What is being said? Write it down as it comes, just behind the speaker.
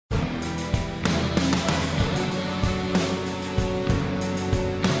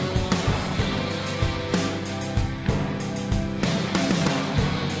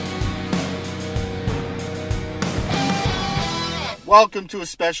Welcome to a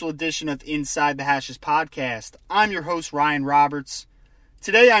special edition of Inside the Hashes podcast. I'm your host, Ryan Roberts.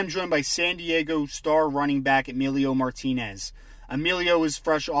 Today I'm joined by San Diego star running back Emilio Martinez. Emilio is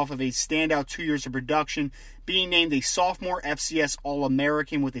fresh off of a standout 2 years of production, being named a sophomore FCS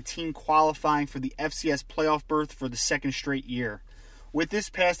All-American with the team qualifying for the FCS playoff berth for the second straight year. With this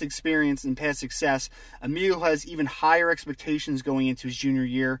past experience and past success, Emilio has even higher expectations going into his junior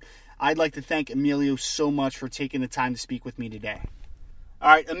year. I'd like to thank Emilio so much for taking the time to speak with me today. All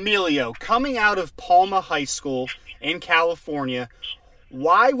right, Emilio, coming out of Palma High School in California,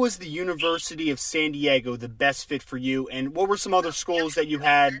 why was the University of San Diego the best fit for you, and what were some other schools that you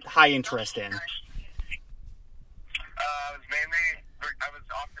had high interest in? I was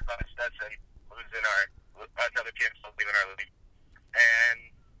offered by Stetson, who's in another team still in our league, and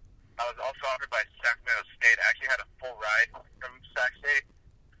I was also offered by Sacramento State. I actually had a full ride from Sac State.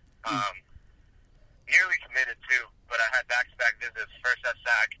 Nearly committed too, but I had back-to-back visits. First at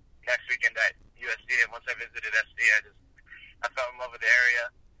Sac, next weekend at USD, and once I visited SD, I fell in love with the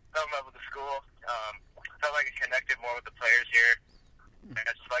area, fell in love with the school. Felt like it connected more with the players here. And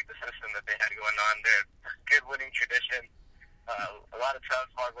I just like the system that they had going on. They're good winning tradition. A lot of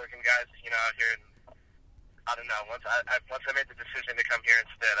tough, hard-working guys, out here. And I don't know. Once I made the decision to come here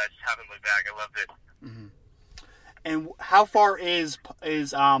instead, I just haven't looked back. I loved it. Mm-hmm. And how far is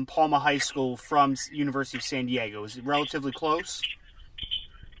Palma High School from University of San Diego? Is it relatively close?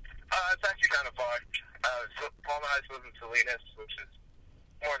 It's actually kind of far. Palma High School is in Salinas, which is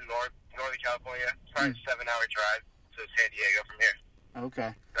more northern California. It's probably a 7-hour drive to San Diego from here. Okay.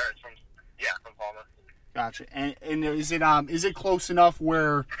 From Palma. Gotcha. And is it close enough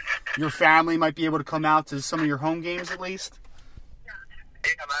where your family might be able to come out to some of your home games at least?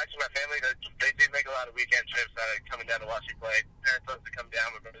 Yeah, my family, they do make a lot of weekend trips coming down to watch you play. Parents love to come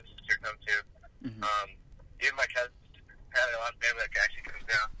down, my brother and sister come too. Mm-hmm. Even my cousins had a lot of family that actually comes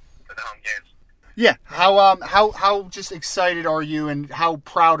down to the home games. Yeah. How just excited are you, and how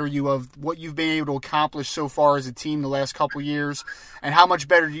proud are you of what you've been able to accomplish so far as a team the last couple years, and how much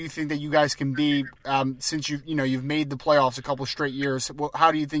better do you think that you guys can be since you've made the playoffs a couple straight years?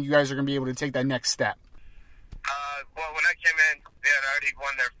 How do you think you guys are going to be able to take that next step? Well, when I came in, they had already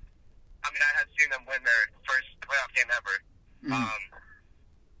won I had seen them win their first playoff game ever. Mm-hmm.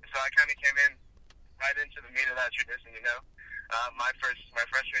 So I kind of came in right into the meat of that tradition, My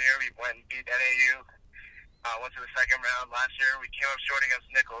freshman year, we went and beat NAU. Went to the second round. Last year, we came up short against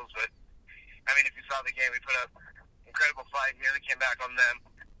Nichols, but, if you saw the game, we put up incredible fight, nearly came back on them.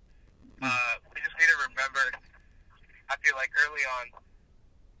 We just need to remember, I feel like early on,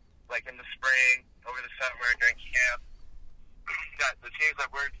 like in the spring, over the summer, during camp, that the teams that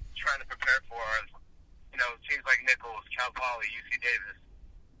we're trying to prepare for are, teams like Nichols, Cal Poly, UC Davis.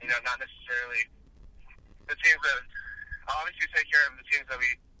 Not necessarily the teams that obviously take care of the teams that we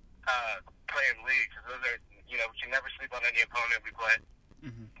play in leagues. Those are, we can never sleep on any opponent we play.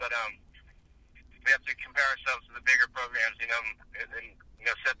 Mm-hmm. But we have to compare ourselves to the bigger programs, and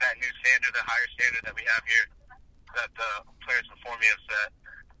set that new standard, the higher standard that we have here, that the players before me have set.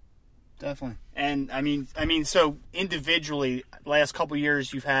 Definitely. And so individually, last couple of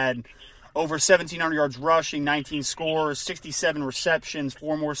years, you've had over 1,700 yards rushing, 19 scores, 67 receptions,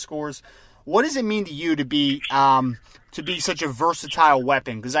 4 more scores. What does it mean to you to be such a versatile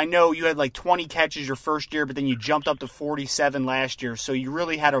weapon? Because I know you had like 20 catches your first year, but then you jumped up to 47 last year. So you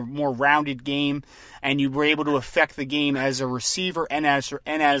really had a more rounded game, and you were able to affect the game as a receiver and as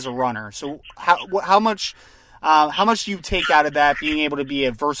a runner. So how much do you take out of that, being able to be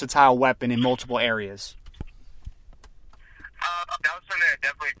a versatile weapon in multiple areas? That was something I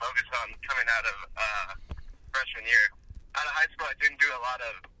definitely focused on coming out of freshman year. Out of high school, I didn't do a lot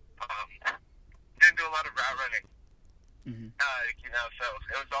of route running. Mm-hmm. So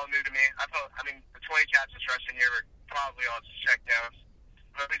it was all new to me. The 20 catches freshman year were probably all just check downs,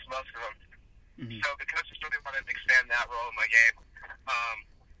 or at least most of them. Mm-hmm. So the coaches really wanted to expand that role in my game.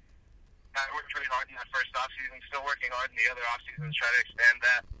 I worked really hard in that first offseason, still working hard in the other offseason to try to expand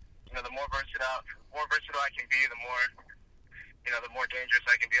that. The more versatile I can be, the more dangerous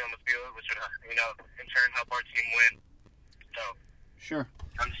I can be on the field, which would, in turn help our team win. So, sure.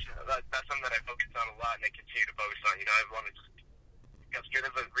 That's something that I focus on a lot, and I continue to focus on. I want to just be as good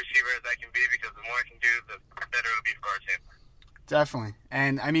of a receiver as I can be, because the more I can do, the better it'll be for our team. Definitely.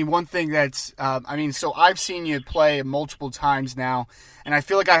 And, one thing that's, so I've seen you play multiple times now, and I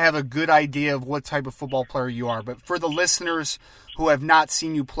feel like I have a good idea of what type of football player you are. But for the listeners who have not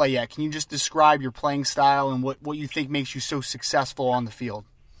seen you play yet, can you just describe your playing style and what you think makes you so successful on the field?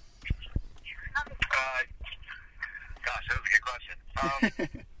 Gosh, that was a good question.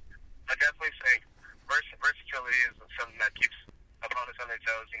 I definitely say versatility is something that keeps a on us on their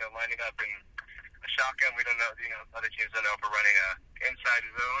toes, lining up in a shotgun. We don't know, other teams don't know if we're running a inside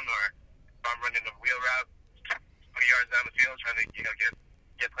zone or if I'm running a wheel route 20 yards down the field trying to,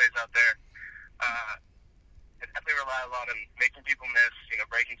 get plays out there. I definitely rely a lot on making people miss,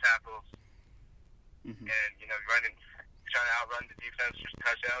 breaking tackles, and, trying to outrun the defense for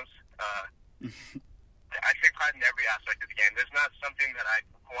touchdowns. I take pride in every aspect of the game. There's not something that I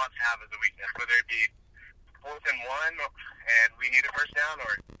want to have as a weakness, whether it be 4th and 1 and we need a first down,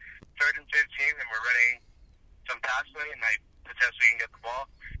 or 3rd and 15 and we're running some pass play and I potentially can get the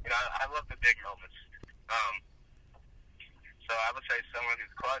ball. I love the big moments. So I would say someone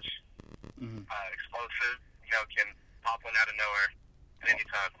who's clutch, explosive, can pop one out of nowhere at any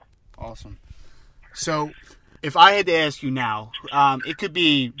time. Awesome. So, if I had to ask you now, it could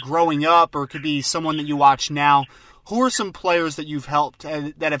be growing up or it could be someone that you watch now. Who are some players that you've helped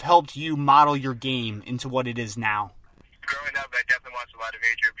that have helped you model your game into what it is now? Growing up, I definitely watched a lot of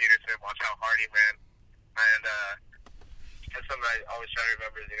Adrian Peterson. Watch how hard he ran, and that's something I always try to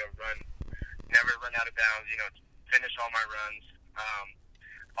remember is never run out of bounds. Finish all my runs.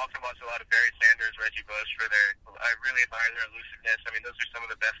 Also watched a lot of Barry Sanders, Reggie Bush I really admire their elusiveness. I mean, those are some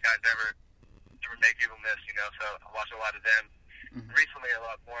of the best guys ever make people miss, so I watch a lot of them. Recently, a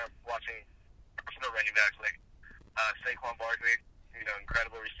lot more watching personal running backs like Saquon Barkley,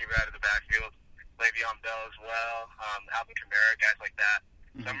 incredible receiver out of the backfield, Le'Veon Bell as well, Alvin Kamara, guys like that.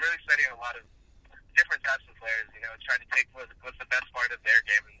 So I'm really studying a lot of different types of players, trying to take what's the best part of their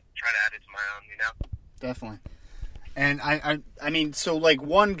game and try to add it to my own, Definitely. And I mean, so like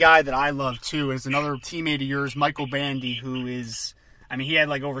one guy that I love too is another teammate of yours, Michael Bandy, who is, he had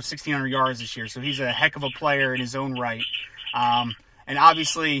like over 1,600 yards this year, so he's a heck of a player in his own right. And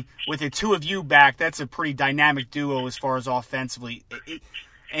obviously, with the two of you back, that's a pretty dynamic duo as far as offensively.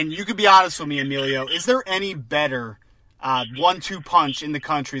 And you could be honest with me, Emilio, is there any better 1-2 punch in the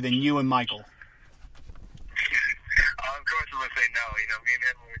country than you and Michael? Of course, I'm going to say no. Me and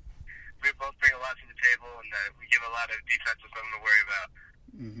him, we both bring a lot to the table, and we give a lot of defensive something to worry about.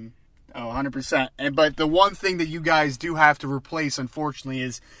 Oh, 100%. But the one thing that you guys do have to replace, unfortunately,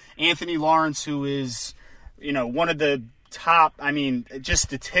 is Anthony Lawrence, who is, one of the top, just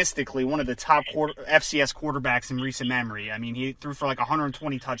statistically, one of the top FCS quarterbacks in recent memory. He threw for like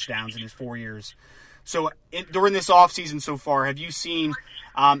 120 touchdowns in his 4 years. So during this offseason so far, have you seen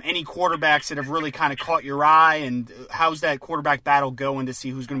any quarterbacks that have really kind of caught your eye? And how's that quarterback battle going to see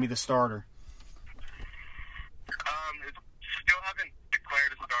who's going to be the starter? Still haven't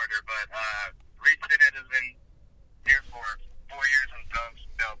declared a starter, but Reed Sinnett has been here for 4 years and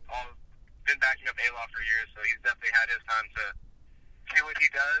been backing up A-Law for years, so he's definitely had his time to see what he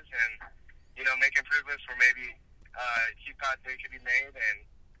does and, make improvements where maybe he thought they could be made and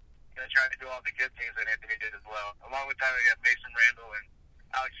try to do all the good things that Anthony did as well. Along with that, we have Mason Randall and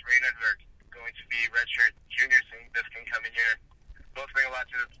Alex Raynard who are going to be redshirt juniors this coming year. Both bring a lot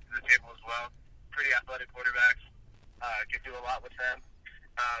to the table as well. Pretty athletic quarterbacks. Could do a lot with them.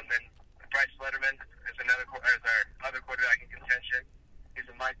 Then Bryce Letterman is our other quarterback in contention. He's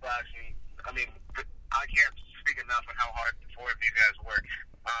a Mike Glass. I can't speak enough on how hard the 4 of these guys work.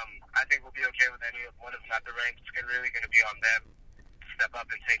 I think we'll be okay with any of one of them at the ranks. It's really going to be on them to step up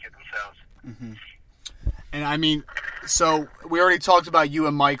and take it themselves. And so we already talked about you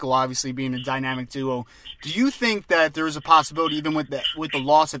and Michael obviously being a dynamic duo. Do you think that there is a possibility, even with the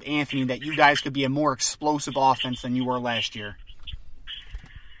loss of Anthony, that you guys could be a more explosive offense than you were last year?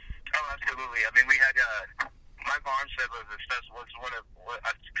 Oh, absolutely. We had Michael Armstead was one of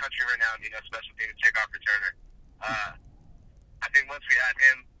a country renowned, special team kickoff returner. I think once we had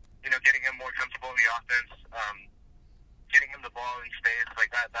him, getting him more comfortable in the offense, getting him the ball in space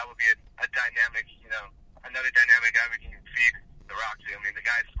like that would be a dynamic, another dynamic guy we can feed the rock to. The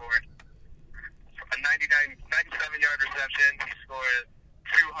guy scored a 97-yard reception. He scored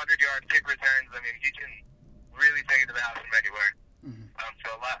 200-yard kick returns. He can really take it to the house from anywhere.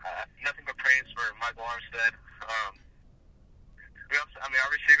 So nothing but praise for Michael Armstead.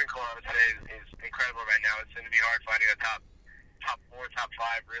 Our receiving core, I would say, is incredible right now. It's going to be hard finding a top 4, top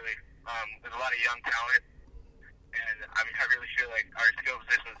 5, really. There's a lot of young talent, and I really feel like our skill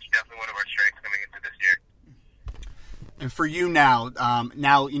position is definitely one of our strengths coming into this year. And for you now,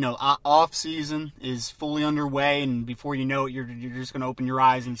 off season is fully underway, and before you know it, you're just going to open your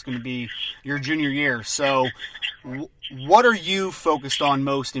eyes, and it's going to be your junior year. So, what are you focused on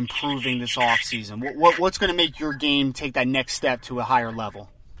most improving this off season? What's going to make your game take that next step to a higher level?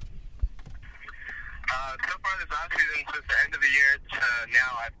 So far this off season, since the end of the year to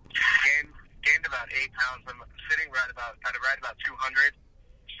now, I've gained about 8 pounds. I'm sitting right about 200,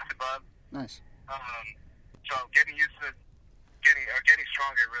 just above. Nice. So getting used to getting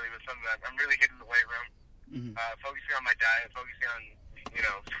stronger really was something that I'm really hitting the weight room. Mm-hmm. Focusing on my diet, focusing on,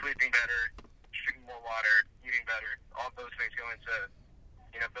 sleeping better, drinking more water, eating better. All those things go into,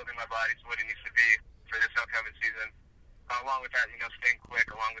 building my body to what it needs to be for this upcoming season. Along with that, staying quick,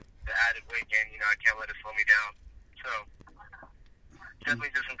 along with the added weight gain, I can't let it slow me down. So,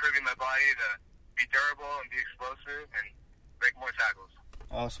 definitely just improving my body to be durable and be explosive and make more tackles.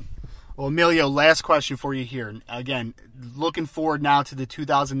 Awesome. Well, Emilio, last question for you here. Again, looking forward now to the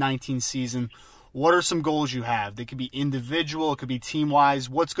 2019 season, what are some goals you have? They could be individual, it could be team-wise.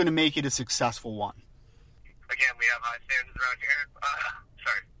 What's going to make it a successful one? Again, we have high standards around here.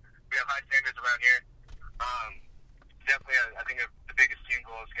 We have high standards around here. Definitely, I think the biggest team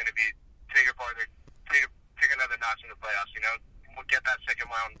goal is going to be take another notch in the playoffs. We'll get that second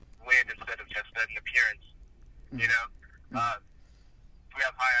round win instead of just an appearance. We have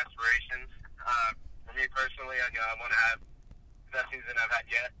high aspirations. For me personally, I want to have the best season I've had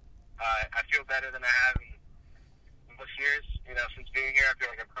yet. I feel better than I have in most years. Since being here, I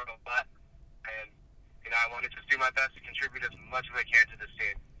feel like I've grown a lot, and I want to just do my best to contribute as much as I can to this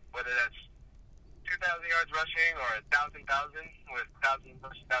team, whether that's 2,000 yards rushing or 1,000 with 1,000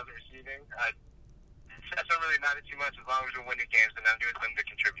 receiving. It doesn't really matter too much as long as we're winning games, and I'm doing something to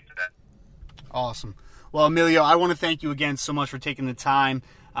contribute to that. Awesome. Well, Emilio, I want to thank you again so much for taking the time.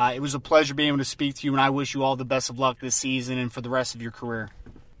 It was a pleasure being able to speak to you, and I wish you all the best of luck this season and for the rest of your career.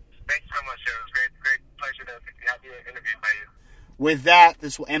 Thanks so much, sir. It was great pleasure to have you interviewed by you. With that,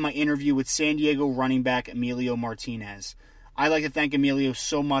 this will end my interview with San Diego running back Emilio Martinez. I'd like to thank Emilio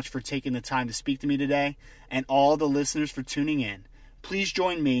so much for taking the time to speak to me today, and all the listeners for tuning in. Please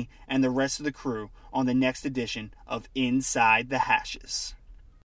join me and the rest of the crew on the next edition of Inside the Hashes.